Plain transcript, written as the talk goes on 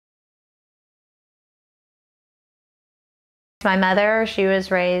My mother, she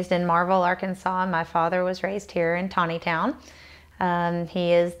was raised in Marville, Arkansas. My father was raised here in Tontitown.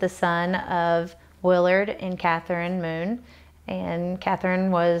 He is the son of Willard and Catherine Mhoon, and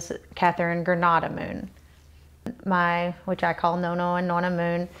Catherine was Catherine Granada Mhoon. Which I call Nono and Nona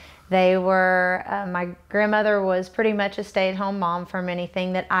Mhoon, they were, my grandmother was pretty much a stay-at-home mom from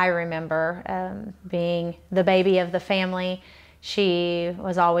anything that I remember. Being the baby of the family, she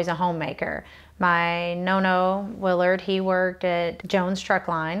was always a homemaker. My Nono, Willard, he worked at Jones Truck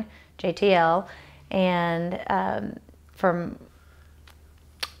Line, JTL, and I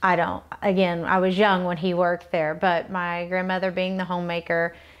was young when he worked there, but my grandmother being the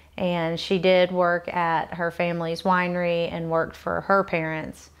homemaker, and she did work at her family's winery and worked for her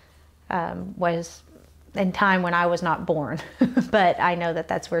parents, was in time when I was not born, but I know that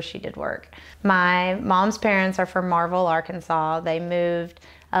that's where she did work. My mom's parents are from Marville, Arkansas. They moved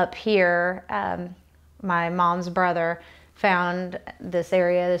up here. My mom's brother found this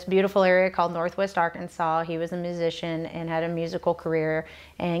area, this beautiful area called Northwest Arkansas. He was a musician and had a musical career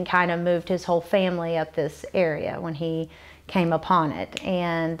and kind of moved his whole family up this area when he came upon it.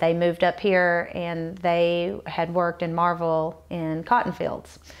 And they moved up here, and they had worked in Marville in cotton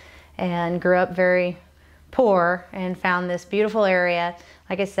fields and grew up very poor and found this beautiful area,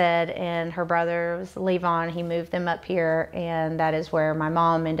 like I said, and her brother was Levon. He moved them up here, and that is where my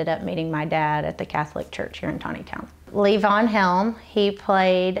mom ended up meeting my dad at the Catholic Church here in Tontitown. Levon Helm, he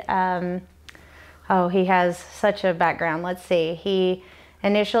played, he has such a background. Let's see. Him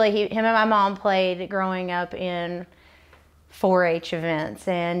and my mom played growing up in 4-H events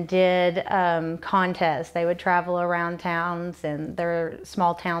and did contests. They would travel around towns, and their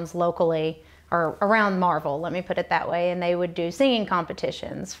small towns locally, or around Marville, let me put it that way, and they would do singing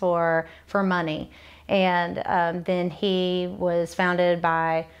competitions for money. And then he was founded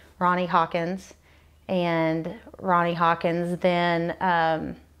by Ronnie Hawkins, and Ronnie Hawkins then,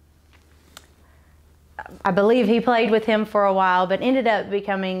 I believe he played with him for a while, but ended up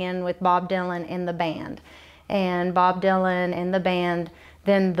becoming in with Bob Dylan in the band. And Bob Dylan and the band,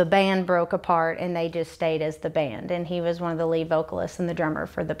 then the band broke apart and they just stayed as the band. And he was one of the lead vocalists and the drummer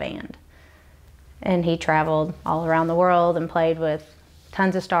for the band. And he traveled all around the world and played with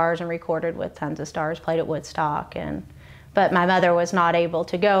tons of stars and recorded with tons of stars, played at Woodstock. But my mother was not able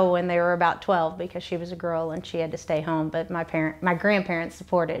to go when they were about 12 because she was a girl and she had to stay home. But my grandparents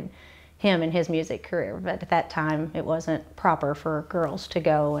supported him in his music career. But at that time, it wasn't proper for girls to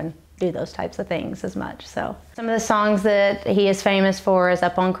go and do those types of things as much. So some of the songs that he is famous for is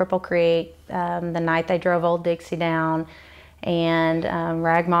Up on Cripple Creek, The Night They Drove Old Dixie Down, and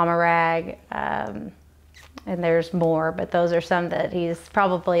Rag Mama Rag, and there's more, but those are some that he's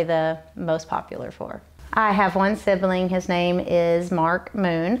probably the most popular for. I have one sibling. His name is Mark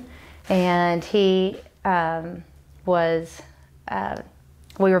Mhoon, and he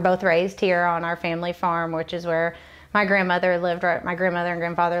we were both raised here on our family farm, which is where my grandmother and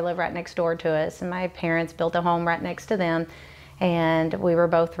grandfather lived right next door to us, and my parents built a home right next to them, and we were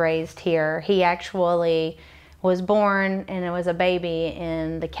both raised here. He actually was born and it was a baby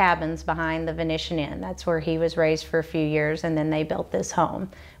in the cabins behind the Venetian Inn. That's where he was raised for a few years, and then they built this home,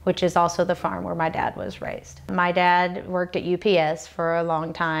 which is also the farm where my dad was raised. My dad worked at UPS for a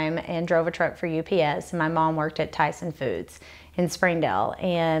long time and drove a truck for UPS, and my mom worked at Tyson Foods in Springdale,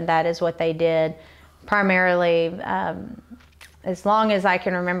 and that is what they did primarily as long as I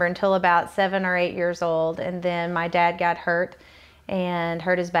can remember, until about 7 or 8 years old. And then my dad got hurt and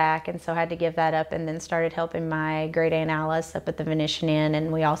hurt his back, and so had to give that up, and then started helping my great aunt Alice up at the Venetian Inn,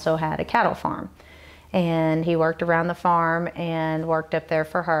 and we also had a cattle farm. And he worked around the farm and worked up there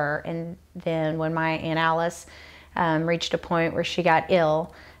for her. And then when my aunt Alice reached a point where she got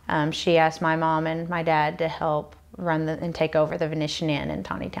ill, she asked my mom and my dad to help run and take over the Venetian Inn in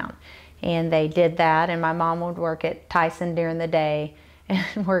Tontitown. And they did that, and my mom would work at Tyson during the day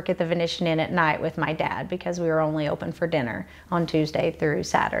and work at the Venetian Inn at night with my dad, because we were only open for dinner on Tuesday through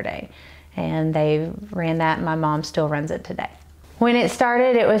Saturday. And they ran that, and my mom still runs it today. When it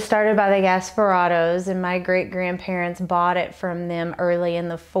was started by the Gasparados, and my great-grandparents bought it from them early in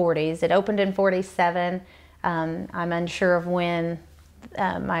the 40s. It opened in 47. I'm unsure of when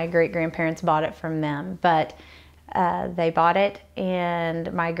my great-grandparents bought it from them, but they bought it,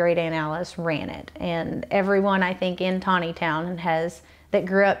 and my great aunt Alice ran it. And everyone, I think, in Tontitown that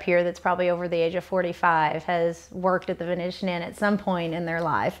grew up here, that's probably over the age of 45, has worked at the Venetian Inn at some point in their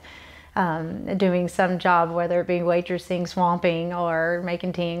life, doing some job, whether it be waitressing, swamping, or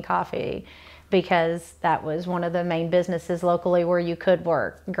making tea and coffee, because that was one of the main businesses locally where you could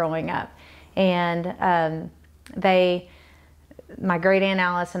work growing up. And my great aunt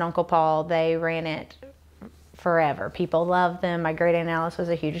Alice and Uncle Paul, they ran it forever. People loved them. My great Aunt Alice was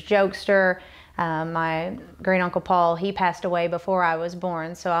a huge jokester. My great Uncle Paul, he passed away before I was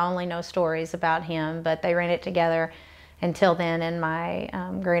born, so I only know stories about him, but they ran it together until then, and my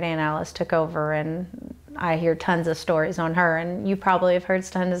great Aunt Alice took over, and I hear tons of stories on her, and you probably have heard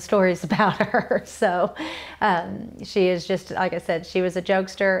tons of stories about her. So she is just, like I said, she was a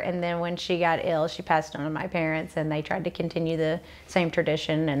jokester, and then when she got ill, she passed on to my parents, and they tried to continue the same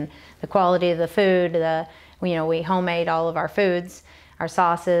tradition, and the quality of the food, we homemade all of our foods, our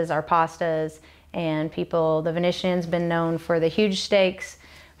sauces, our pastas, and the Venetian's been known for the huge steaks,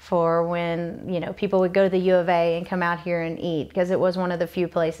 for when, people would go to the U of A and come out here and eat, because it was one of the few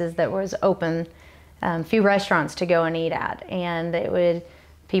places that was open, few restaurants to go and eat at. And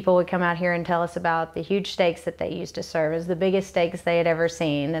people would come out here and tell us about the huge steaks that they used to serve. It was the biggest steaks they had ever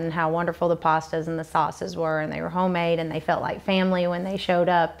seen, and how wonderful the pastas and the sauces were, and they were homemade, and they felt like family when they showed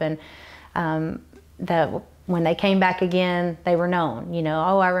up. And that when they came back again, they were known,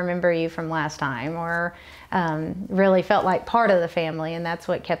 oh, I remember you from last time, or really felt like part of the family, and that's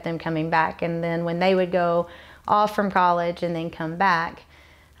what kept them coming back. And then when they would go off from college and then come back,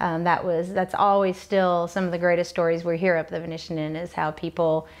 that's always still some of the greatest stories we hear up the Venetian Inn, is how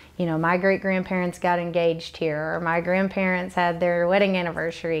people, my great-grandparents got engaged here, or my grandparents had their wedding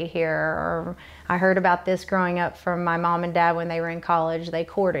anniversary here, or I heard about this growing up from my mom and dad when they were in college, they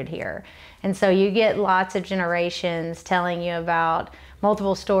courted here. And so you get lots of generations telling you about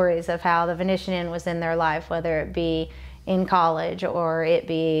multiple stories of how the Venetian Inn was in their life, whether it be in college, or it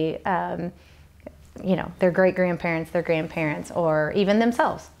be their great-grandparents, their grandparents, or even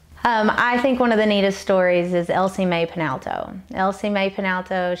themselves. I think one of the neatest stories is Elsie Mae Penalto. Elsie Mae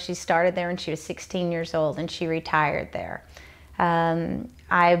Penalto, she started there when she was 16 years old, and she retired there.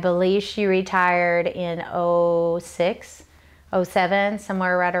 I believe she retired in 06, 07,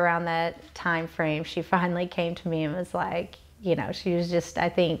 somewhere right around that time frame. She finally came to me and was like, she was just, I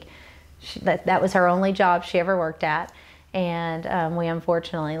think, that was her only job she ever worked at. And we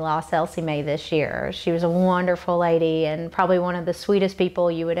unfortunately lost Elsie Mae this year. She was a wonderful lady, and probably one of the sweetest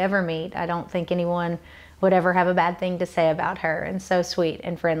people you would ever meet. I don't think anyone would ever have a bad thing to say about her, and so sweet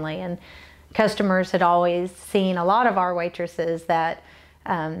and friendly. And customers had always seen a lot of our waitresses that,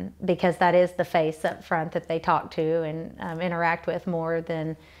 because that is the face up front that they talk to and interact with more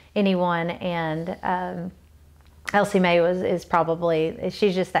than anyone. And Elsie Mae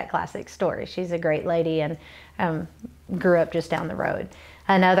she's just that classic story. She's a great lady, and grew up just down the road.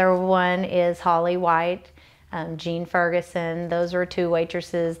 Another one is Holly White, Jean Ferguson. Those were two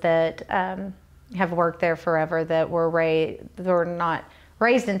waitresses that have worked there forever, that were not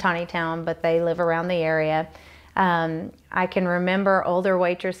raised in Tontitown, but they live around the area. I can remember older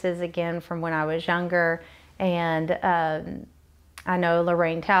waitresses again from when I was younger, and I know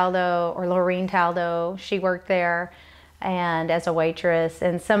Lorraine Taldo, she worked there and as a waitress.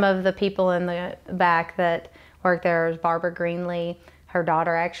 And some of the people in the back that worked there is Barbara Greenlee. Her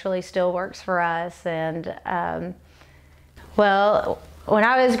daughter actually still works for us. And well, when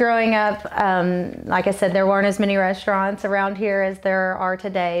I was growing up, like I said, there weren't as many restaurants around here as there are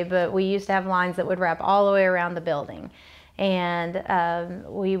today, but we used to have lines that would wrap all the way around the building. And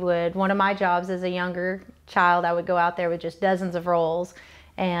one of my jobs as a younger child, I would go out there with just dozens of rolls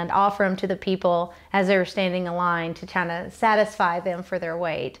and offer them to the people as they were standing in line, to kind of satisfy them for their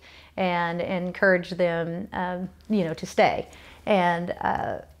wait and encourage them, to stay. And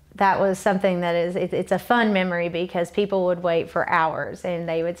that was something that it's a fun memory, because people would wait for hours, and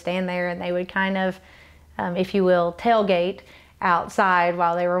they would stand there and they would kind of, if you will, tailgate outside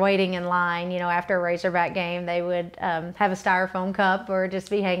while they were waiting in line. After a Razorback game, they would have a styrofoam cup, or just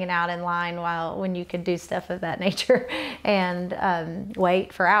be hanging out in line when you could do stuff of that nature, and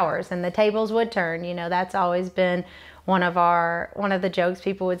wait for hours. And the tables would turn. That's always been one of the jokes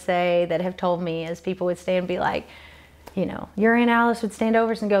people would say, that have told me, is people would stand and be like, your Aunt Alice would stand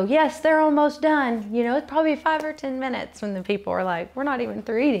over us and go, "Yes, they're almost done. It's probably 5 or 10 minutes." When the people were like, "We're not even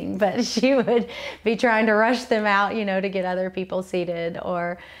through eating," but she would be trying to rush them out, to get other people seated.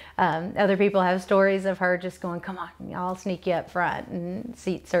 Or other people have stories of her just going, "Come on, I'll sneak you up front," and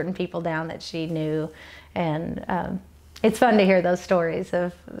seat certain people down that she knew. And it's fun to hear those stories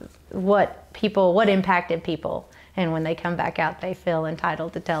of what impacted people. And when they come back out, they feel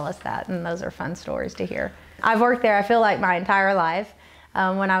entitled to tell us that. And those are fun stories to hear. I've worked there, I feel like, my entire life.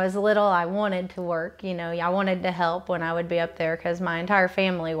 When I was little, I wanted to work. I wanted to help when I would be up there, because my entire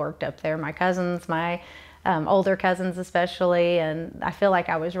family worked up there. My cousins, my older cousins especially, and I feel like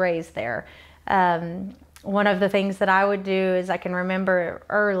I was raised there. One of the things that I would do is, I can remember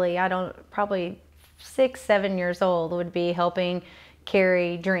early, probably 6, 7 years old, would be helping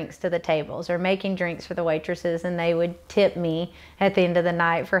carry drinks to the tables or making drinks for the waitresses, and they would tip me at the end of the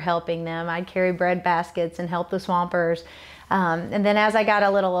night for helping them. I'd carry bread baskets and help the Swampers. And then as I got a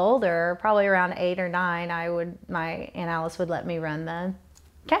little older, probably around 8 or 9, my Aunt Alice would let me run the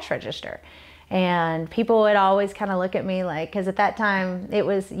cash register. And people would always kind of look at me like, because at that time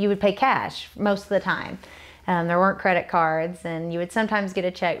you would pay cash most of the time. There weren't credit cards, and you would sometimes get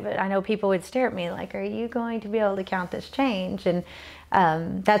a check, but I know people would stare at me like, are you going to be able to count this change? And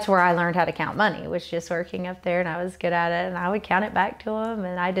that's where I learned how to count money, was just working up there, and I was good at it, and I would count it back to them,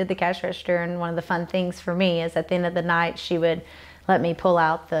 and I did the cash register. And one of the fun things for me is at the end of the night, she would let me pull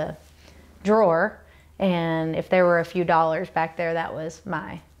out the drawer, and if there were a few dollars back there, that was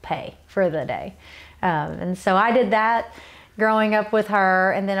my pay for the day. And so I did that growing up with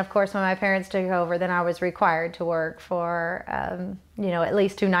her. And then of course when my parents took over, then I was required to work for at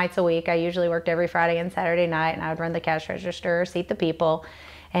least 2 nights a week. I usually worked every Friday and Saturday night, and I would run the cash register, seat the people,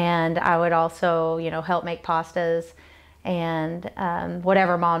 and I would also help make pastas and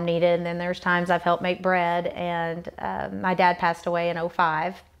whatever mom needed. And then there's times I've helped make bread. And my dad passed away in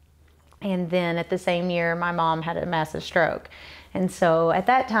 2005, and then at the same year my mom had a massive stroke. And so at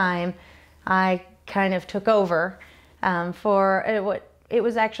that time, I kind of took over it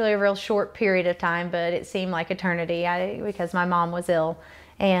was actually a real short period of time, but it seemed like eternity because my mom was ill,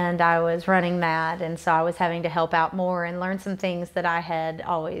 and I was running that. And so I was having to help out more and learn some things that I had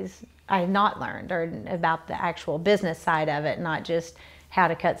not learned, or about the actual business side of it, not just how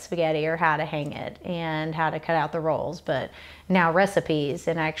to cut spaghetti or how to hang it and how to cut out the rolls, but now recipes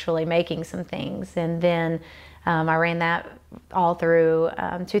and actually making some things. And then I ran that all through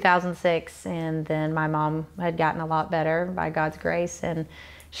 2006, and then my mom had gotten a lot better by God's grace, and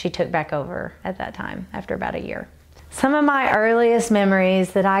she took back over at that time after about a year. Some of my earliest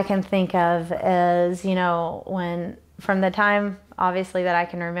memories that I can think of is, from the time obviously that I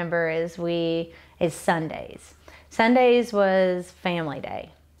can remember is Sundays. Sundays was family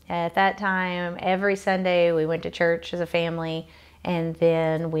day. At that time, every Sunday we went to church as a family, and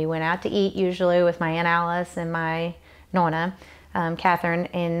then we went out to eat, usually with my Aunt Alice and my Nonna,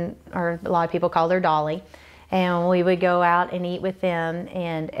 Catherine, or a lot of people called her Dolly. And we would go out and eat with them,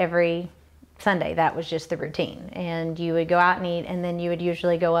 and every Sunday that was just the routine. And you would go out and eat, and then you would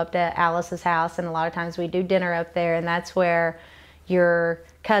usually go up to Alice's house, and a lot of times we'd do dinner up there, and that's where your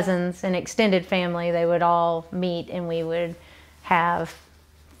cousins and extended family, they would all meet, and we would have,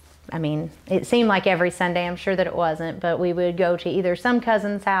 it seemed like every Sunday, I'm sure that it wasn't, but we would go to either some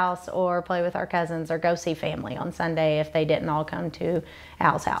cousin's house or play with our cousins or go see family on Sunday if they didn't all come to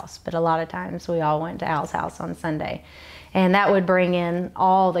Al's house. But a lot of times we all went to Al's house on Sunday. And that would bring in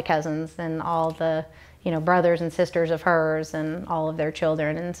all the cousins and all the, brothers and sisters of hers and all of their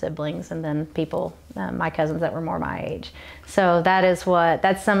children and siblings, and then people, my cousins that were more my age. So that's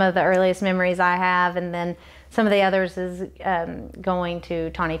some of the earliest memories I have. And then some of the others is going to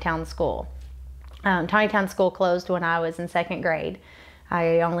Tontitown School. Tontitown School closed when I was in 2nd grade.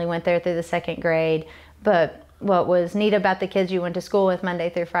 I only went there through the 2nd grade, but what was neat about the kids you went to school with Monday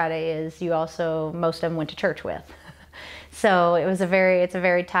through Friday is most of them went to church with. So it's a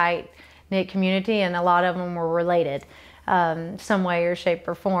very tight-knit community, and a lot of them were related some way or shape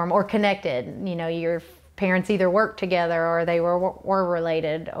or form, or connected. Your parents either worked together or they were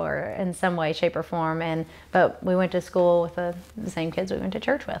related, or in some way, shape, or form. But we went to school with the same kids we went to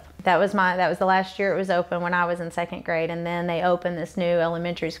church with. That was the last year it was open, when I was in 2nd grade, and then they opened this new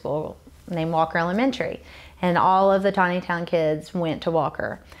elementary school named Walker Elementary, and all of the Tontitown kids went to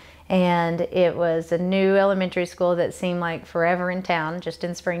Walker. And it was a new elementary school that seemed like forever in town, just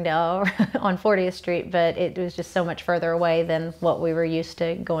in Springdale on 40th Street, but it was just so much further away than what we were used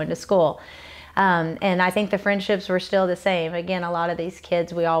to going to school. And I think the friendships were still the same. Again, a lot of these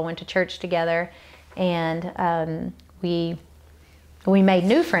kids, we all went to church together, and we made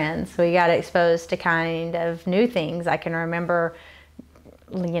new friends. We got exposed to kind of new things. I can remember,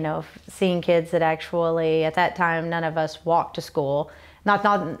 seeing kids that actually, at that time, none of us walked to school. Not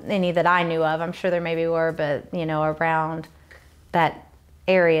any that I knew of. I'm sure there maybe were, but around that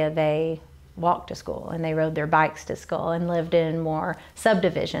area, they walked to school and they rode their bikes to school and lived in more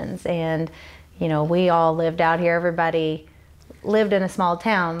subdivisions. And we all lived out here. Everybody lived in a small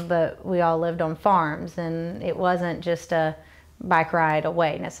town, but we all lived on farms, and it wasn't just a bike ride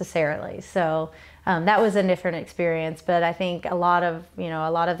away necessarily. So that was a different experience. But I think a lot of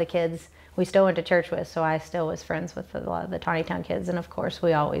the kids we still went to church with, so I still was friends with a lot of the Tontitown kids. And of course,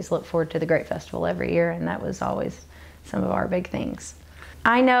 we always look forward to the Great Festival every year, and that was always some of our big things.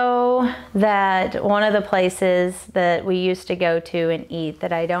 I know that one of the places that we used to go to and eat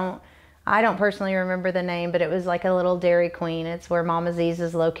that I don't I don't personally remember the name, but it was like a little Dairy Queen. It's where Mama Z's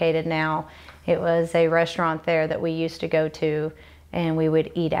is located now. It was a restaurant there that we used to go to and we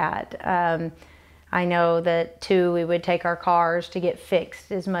would eat at. I know that too, we would take our cars to get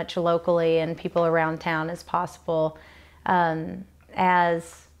fixed as much locally and people around town as possible.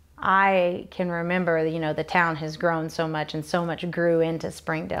 As I can remember, you know, the town has grown so much and so much grew into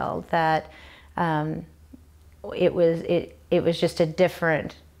Springdale that it was just a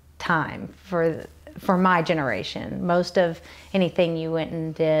different time for my generation. Most of anything you went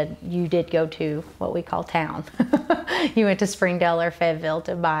and did, you did go to what we call town. You went to Springdale or Fayetteville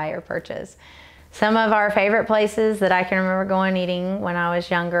to buy or purchase. Some of our favorite places that I can remember going eating when I was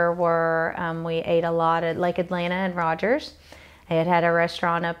younger were, we ate a lot at Lake Atlanta and Rogers. It had a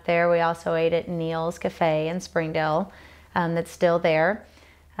restaurant up there. We also ate at Neil's Cafe in Springdale, that's still there.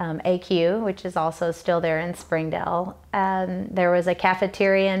 AQ, which is also still there in Springdale. There was a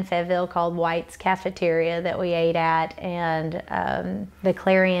cafeteria in Fayetteville called White's Cafeteria that we ate at, and the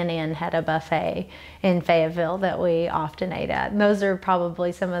Clarion Inn had a buffet in Fayetteville that we often ate at. And those are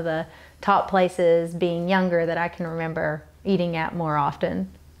probably some of the top places, being younger, that I can remember eating at more often,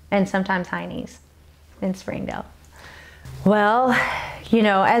 and sometimes Heine's in Springdale. Well, you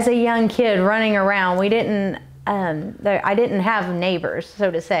know, as a young kid running around, we didn't I didn't have neighbors,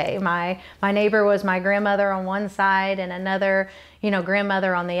 so to say. My neighbor was my grandmother on one side and another, you know,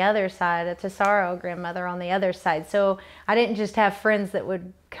 grandmother on the other side, a Tesoro grandmother on the other side. So I didn't just have friends that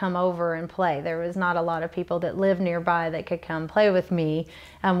would come over and play. There was not a lot of people that lived nearby that could come play with me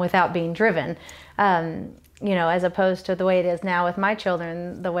without being driven. You know, as opposed to the way it is now with my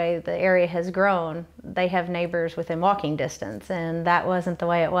children, the way the area has grown, they have neighbors within walking distance, and that wasn't the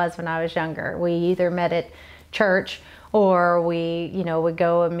way it was when I was younger. We either met at church, or we, you know, would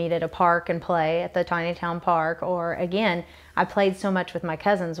go and meet at a park and play at the Tontitown Park, or again, I played so much with my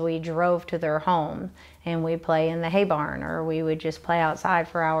cousins, we drove to their home and we'd play in the hay barn, or we would just play outside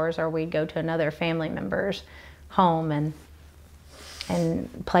for hours, or we'd go to another family member's home and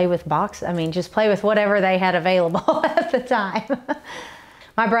play with just play with whatever they had available at the time.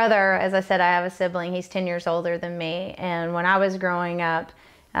 My brother, as I said, I have a sibling, he's 10 years older than me, and when I was growing up,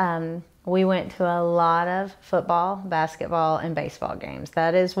 we went to a lot of football, basketball, and baseball games.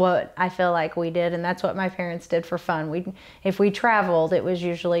 That is what I feel like we did, and that's what my parents did for fun. If we traveled, it was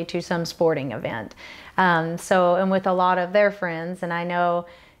usually to some sporting event. And with a lot of their friends, and I know,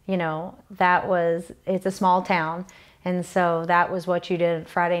 you know, it's a small town, and so that was what you did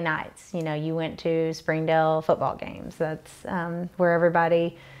Friday nights. You know, you went to Springdale football games. That's where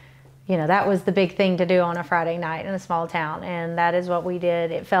everybody, you know, that was the big thing to do on a Friday night in a small town, and that is what we did.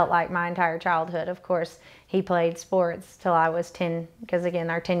 It felt like my entire childhood. Of course, he played sports till I was 10, because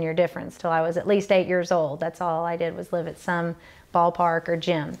again, our 10-year difference, till I was at least 8 years old. That's all I did, was live at some ballpark or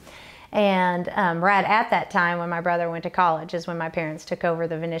gym. And right at that time, when my brother went to college, is when my parents took over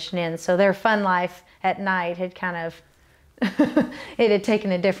the Venetian Inn. So their fun life at night had kind of it had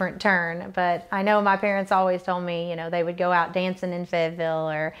taken a different turn. But I know my parents always told me, you know, they would go out dancing in Fayetteville,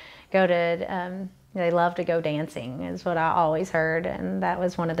 or go to, they love to go dancing, is what I always heard. And that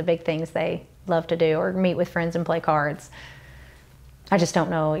was one of the big things they loved to do, or meet with friends and play cards. I just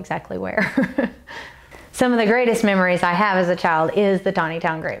don't know exactly where. Some of the greatest memories I have as a child is the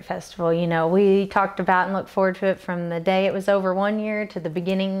Tontitown Grape Festival. You know, we talked about and looked forward to it from the day it was over one year to the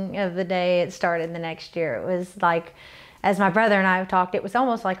beginning of the day it started the next year. It was like, as my brother and I have talked, it was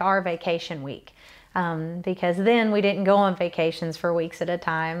almost like our vacation week. Because then we didn't go on vacations for weeks at a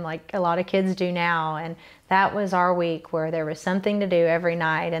time like a lot of kids do now. And that was our week, where there was something to do every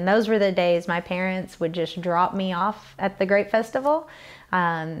night. And those were the days my parents would just drop me off at the Grape Festival.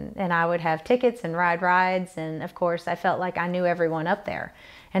 And I would have tickets and ride rides. And of course, I felt like I knew everyone up there,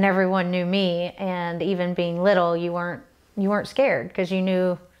 and everyone knew me. And even being little, you weren't scared, because you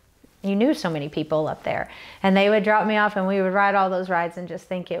knew so many people up there. And they would drop me off, and we would ride all those rides and just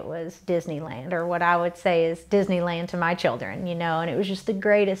think it was Disneyland, or what I would say is Disneyland to my children, you know, and it was just the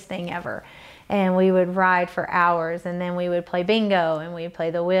greatest thing ever. And we would ride for hours, and then we would play bingo, and we'd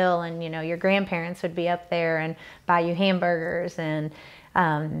play the wheel, and, you know, your grandparents would be up there and buy you hamburgers. And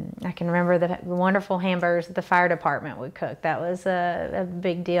I can remember the wonderful hamburgers that the fire department would cook. That was a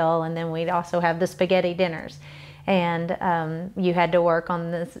big deal. And then we'd also have the spaghetti dinners. And you had to work on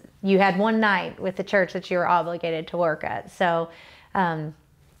this. You had one night with the church that you were obligated to work at. So the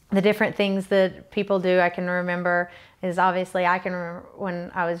different things that people do, I can remember, is obviously I can remember when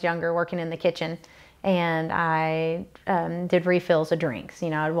I was younger working in the kitchen, and I did refills of drinks.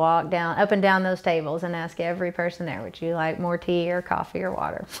 You know, I'd walk up and down those tables and ask every person there, would you like more tea or coffee or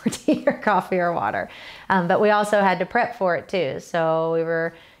water? More tea or coffee or water? But we also had to prep for it too. So we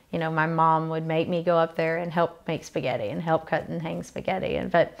were, you know, my mom would make me go up there and help make spaghetti and help cut and hang spaghetti.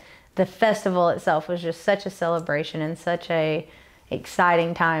 But the festival itself was just such a celebration and such a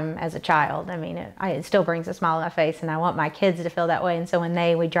exciting time as a child. I mean, it still brings a smile on my face, and I want my kids to feel that way. And so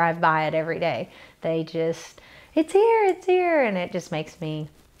when we drive by it every day, they just, it's here, and it just makes me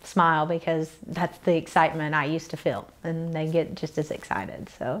smile, because that's the excitement I used to feel, and they get just as excited.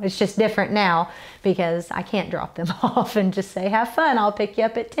 So it's just different now, because I can't drop them off and just say, have fun, I'll pick you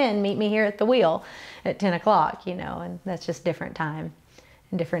up at 10, meet me here at the wheel at 10 o'clock, you know, and that's just different time.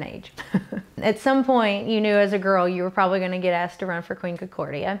 Different age. At some point, you knew as a girl you were probably going to get asked to run for Queen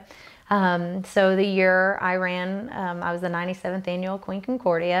Concordia. So the year I ran, I was the 97th annual Queen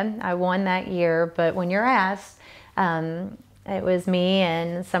Concordia. I won that year, but when you're asked, it was me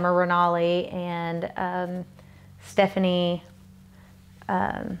and Summer Rinaldi and Stephanie,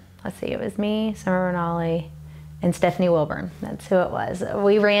 let's see, it was me, Summer Rinaldi, and Stephanie Wilburn. That's who it was.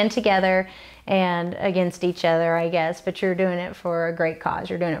 We ran together and against each other, I guess, but you're doing it for a great cause.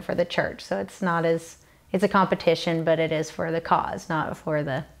 You're doing it for the church. So it's a competition, but it is for the cause, not for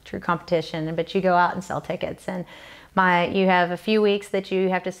the true competition. But you go out and sell tickets, and you have a few weeks that you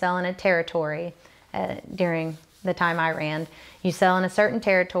have to sell in a territory during the time I ran. You sell in a certain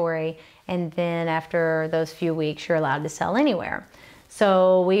territory, and then after those few weeks, you're allowed to sell anywhere.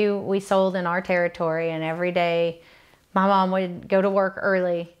 So we sold in our territory, and every day my mom would go to work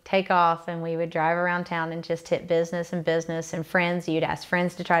early, take off, and we would drive around town and just hit business and friends. You'd ask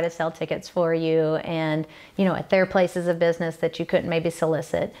friends to try to sell tickets for you, and, you know, at their places of business that you couldn't maybe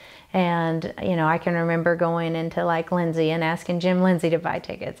solicit. And, you know, I can remember going into like Lindsay and asking Jim Lindsay to buy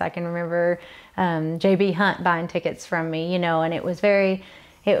tickets. I can remember J.B. Hunt buying tickets from me, you know, and it was a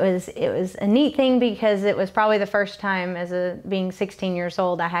neat thing, because it was probably the first time being 16 years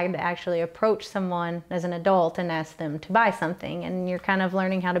old, I had to actually approach someone as an adult and ask them to buy something. And you're kind of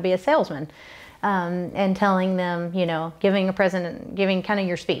learning how to be a salesman, and telling them, you know, giving a present, giving kind of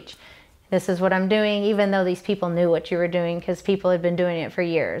your speech. This is what I'm doing, even though these people knew what you were doing, because people had been doing it for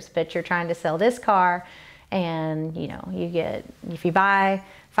years. But you're trying to sell this car, and, you know, if you buy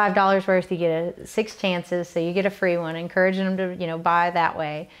 $5 worth, you get 6 chances, so you get a free one, encouraging them to, you know, buy that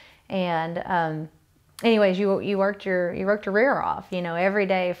way. And anyways, you worked your rear off, you know, every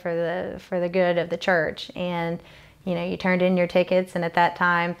day for the good of the church. And, you know, you turned in your tickets, and at that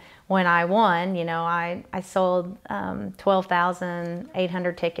time when I won, you know, I sold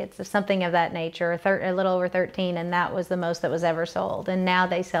 12,800 tickets or something of that nature, a little over 13, and that was the most that was ever sold. And now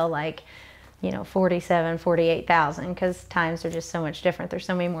they sell like, you know, 47, 48,000, because times are just so much different. There's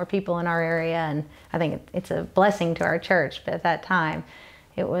so many more people in our area, and I think it's a blessing to our church. But at that time,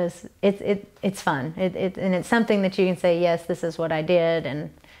 it's fun. And it's something that you can say, yes, this is what I did. And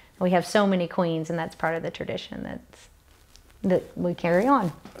we have so many queens, and that's part of the tradition that we carry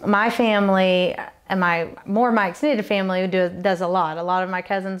on. My family, and my extended family does a lot. A lot of my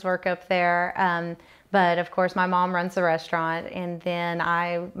cousins work up there. But of course, my mom runs the restaurant, and then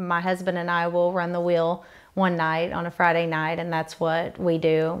my husband and I will run the wheel one night on a Friday night, and that's what we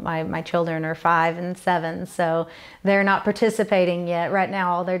do. My children are 5 and 7, so they're not participating yet. Right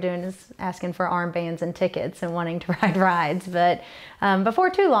now, all they're doing is asking for armbands and tickets and wanting to ride rides. But before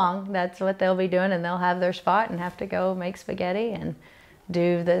too long, that's what they'll be doing, and they'll have their spot and have to go make spaghetti and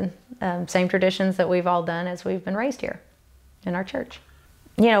do the same traditions that we've all done as we've been raised here in our church.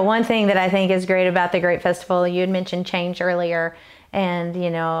 You know, one thing that I think is great about the Great Festival, you had mentioned change earlier, and, you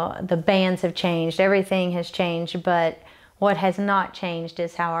know, the bands have changed, everything has changed, but what has not changed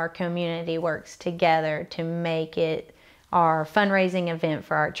is how our community works together to make it our fundraising event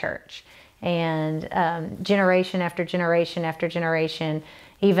for our church. And generation after generation after generation,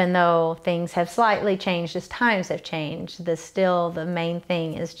 even though things have slightly changed as times have changed, the main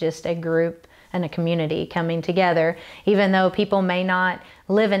thing is just a group and a community coming together. Even though people may not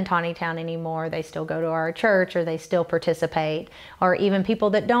live in Tontitown anymore, they still go to our church, or they still participate. Or even people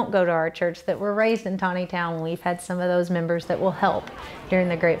that don't go to our church that were raised in Tontitown, we've had some of those members that will help during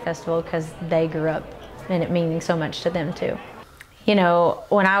the Great Festival because they grew up and it meaning so much to them too. You know,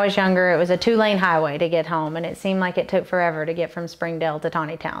 when I was younger, it was a 2-lane highway to get home, and it seemed like it took forever to get from Springdale to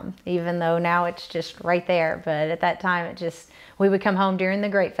Tontitown, even though now it's just right there. But at that time, we would come home during the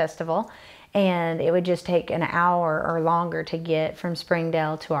Great Festival, and it would just take an hour or longer to get from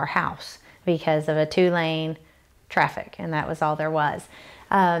Springdale to our house because of a 2-lane traffic, and that was all there was.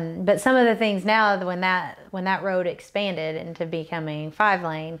 But some of the things now, when that road expanded into becoming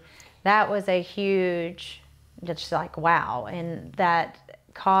 5-lane, that was a huge, just like wow, and that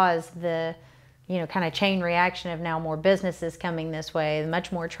caused the kind of chain reaction of now more businesses coming this way,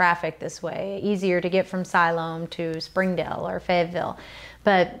 much more traffic this way, easier to get from Siloam to Springdale or Fayetteville.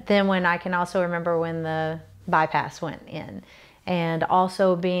 But then when I can also remember when the bypass went in, and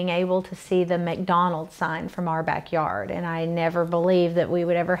also being able to see the McDonald's sign from our backyard. And I never believed that we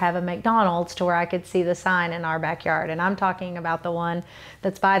would ever have a McDonald's to where I could see the sign in our backyard. And I'm talking about the one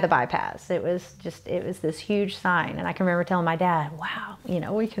that's by the bypass. It was this huge sign. And I can remember telling my dad, wow,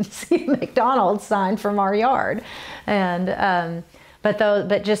 we can see a McDonald's sign from our yard. And,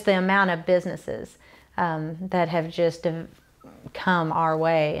 but just the amount of businesses that have just come our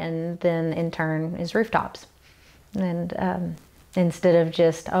way, and then in turn is rooftops. And instead of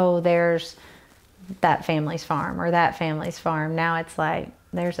just, oh, there's that family's farm or that family's farm, now it's like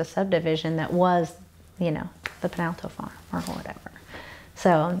there's a subdivision that was, the Penalto farm or whatever.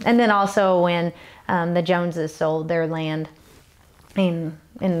 So, and then also when the Joneses sold their land in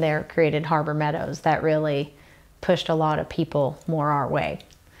their created Harbor Meadows, that really pushed a lot of people more our way.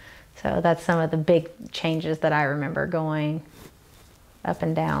 So that's some of the big changes that I remember going up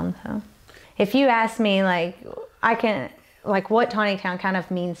and down. So if you ask me, what Tontitown kind of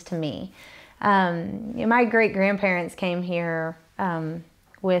means to me. My great-grandparents came here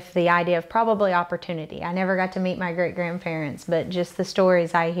with the idea of probably opportunity. I never got to meet my great-grandparents, but just the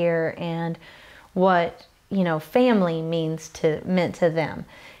stories I hear and what, family meant to them.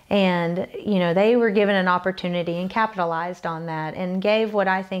 And, they were given an opportunity and capitalized on that and gave what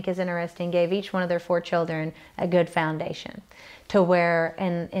I think is interesting, gave each one of their 4 children a good foundation to where,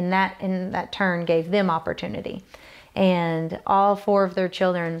 and in that turn gave them opportunity. And all 4 of their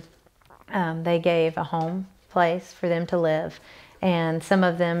children, they gave a home place for them to live, and some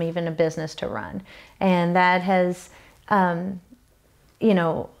of them even a business to run. And that has, they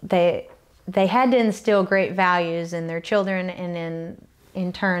had to instill great values in their children, and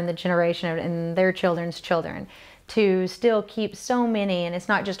in turn the generation and their children's children, to still keep so many, and it's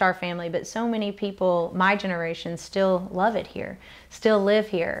not just our family, but so many people, my generation, still love it here, still live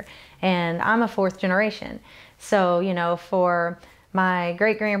here. And I'm a 4th generation. So, for my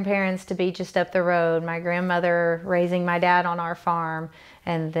great-grandparents to be just up the road, my grandmother raising my dad on our farm,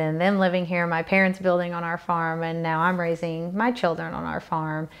 and then them living here, my parents building on our farm, and now I'm raising my children on our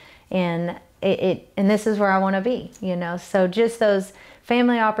farm. And and this is where I want to be, So just those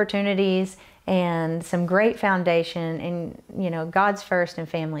family opportunities and some great foundation, and, God's first and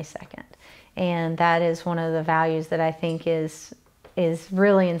family second. And that is one of the values that I think is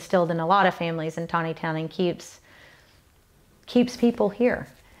really instilled in a lot of families in Tontitown, and keeps people here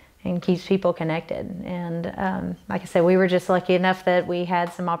and keeps people connected. And like I said, we were just lucky enough that we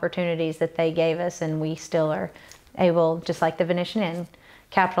had some opportunities that they gave us, and we still are able, just like the Venetian Inn,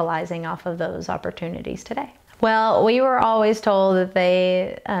 capitalizing off of those opportunities today. Well, we were always told that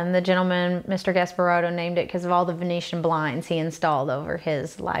the gentleman, Mr. Gasparotto, named it because of all the Venetian blinds he installed over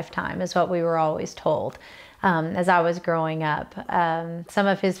his lifetime, is what we were always told. As I was growing up. Some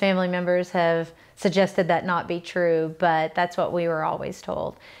of his family members have suggested that not be true, but that's what we were always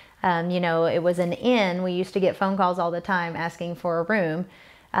told. It was an inn. We used to get phone calls all the time asking for a room.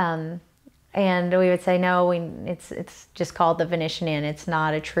 And we would say, no, it's just called the Venetian Inn. It's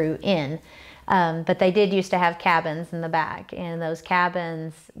not a true inn. But they did used to have cabins in the back, and those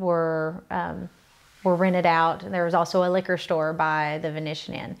cabins were rented out. There was also a liquor store by the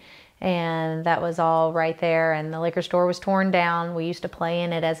Venetian Inn. And that was all right there, and the liquor store was torn down. We used to play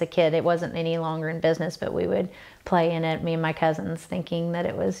in it as a kid. It wasn't any longer in business, but we would play in it, me and my cousins, thinking that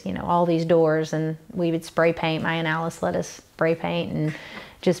it was, all these doors, and we would spray paint. My Aunt Alice let us spray paint and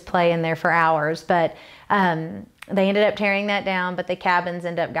just play in there for hours. But they ended up tearing that down, but the cabins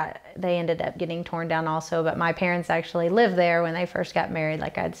ended up getting torn down also. But my parents actually lived there when they first got married,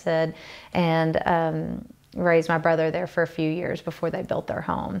 like I'd said, and raised my brother there for a few years before they built their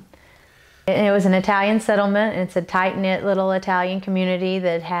home. And it was an Italian settlement. It's a tight-knit little Italian community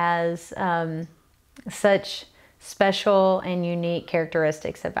that has such special and unique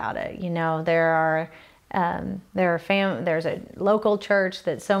characteristics about it. There's a local church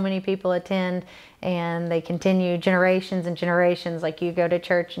that so many people attend, and they continue generations and generations. Like, you go to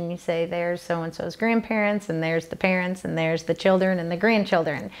church and you say, there's so-and-so's grandparents, and there's the parents, and there's the children and the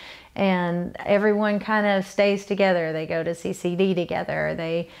grandchildren. And everyone kind of stays together. They go to CCD together.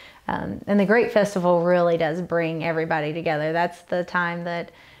 And the Great Festival really does bring everybody together. That's the time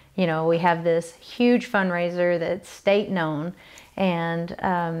that, we have this huge fundraiser that's state known, and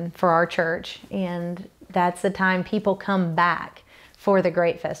for our church. And that's the time people come back for the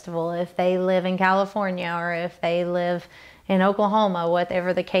Great Festival. If they live in California or if they live in Oklahoma,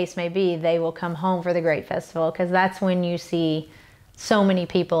 whatever the case may be, they will come home for the Great Festival, because that's when you see so many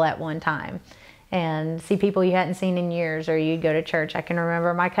people at one time. and see people you hadn't seen in years, or you'd go to church. I can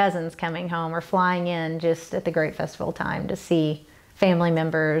remember my cousins coming home or flying in just at the Great Festival time to see family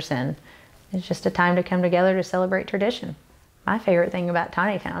members, and it's just a time to come together to celebrate tradition. My favorite thing about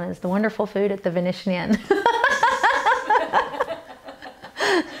Tontitown is the wonderful food at the Venetian Inn.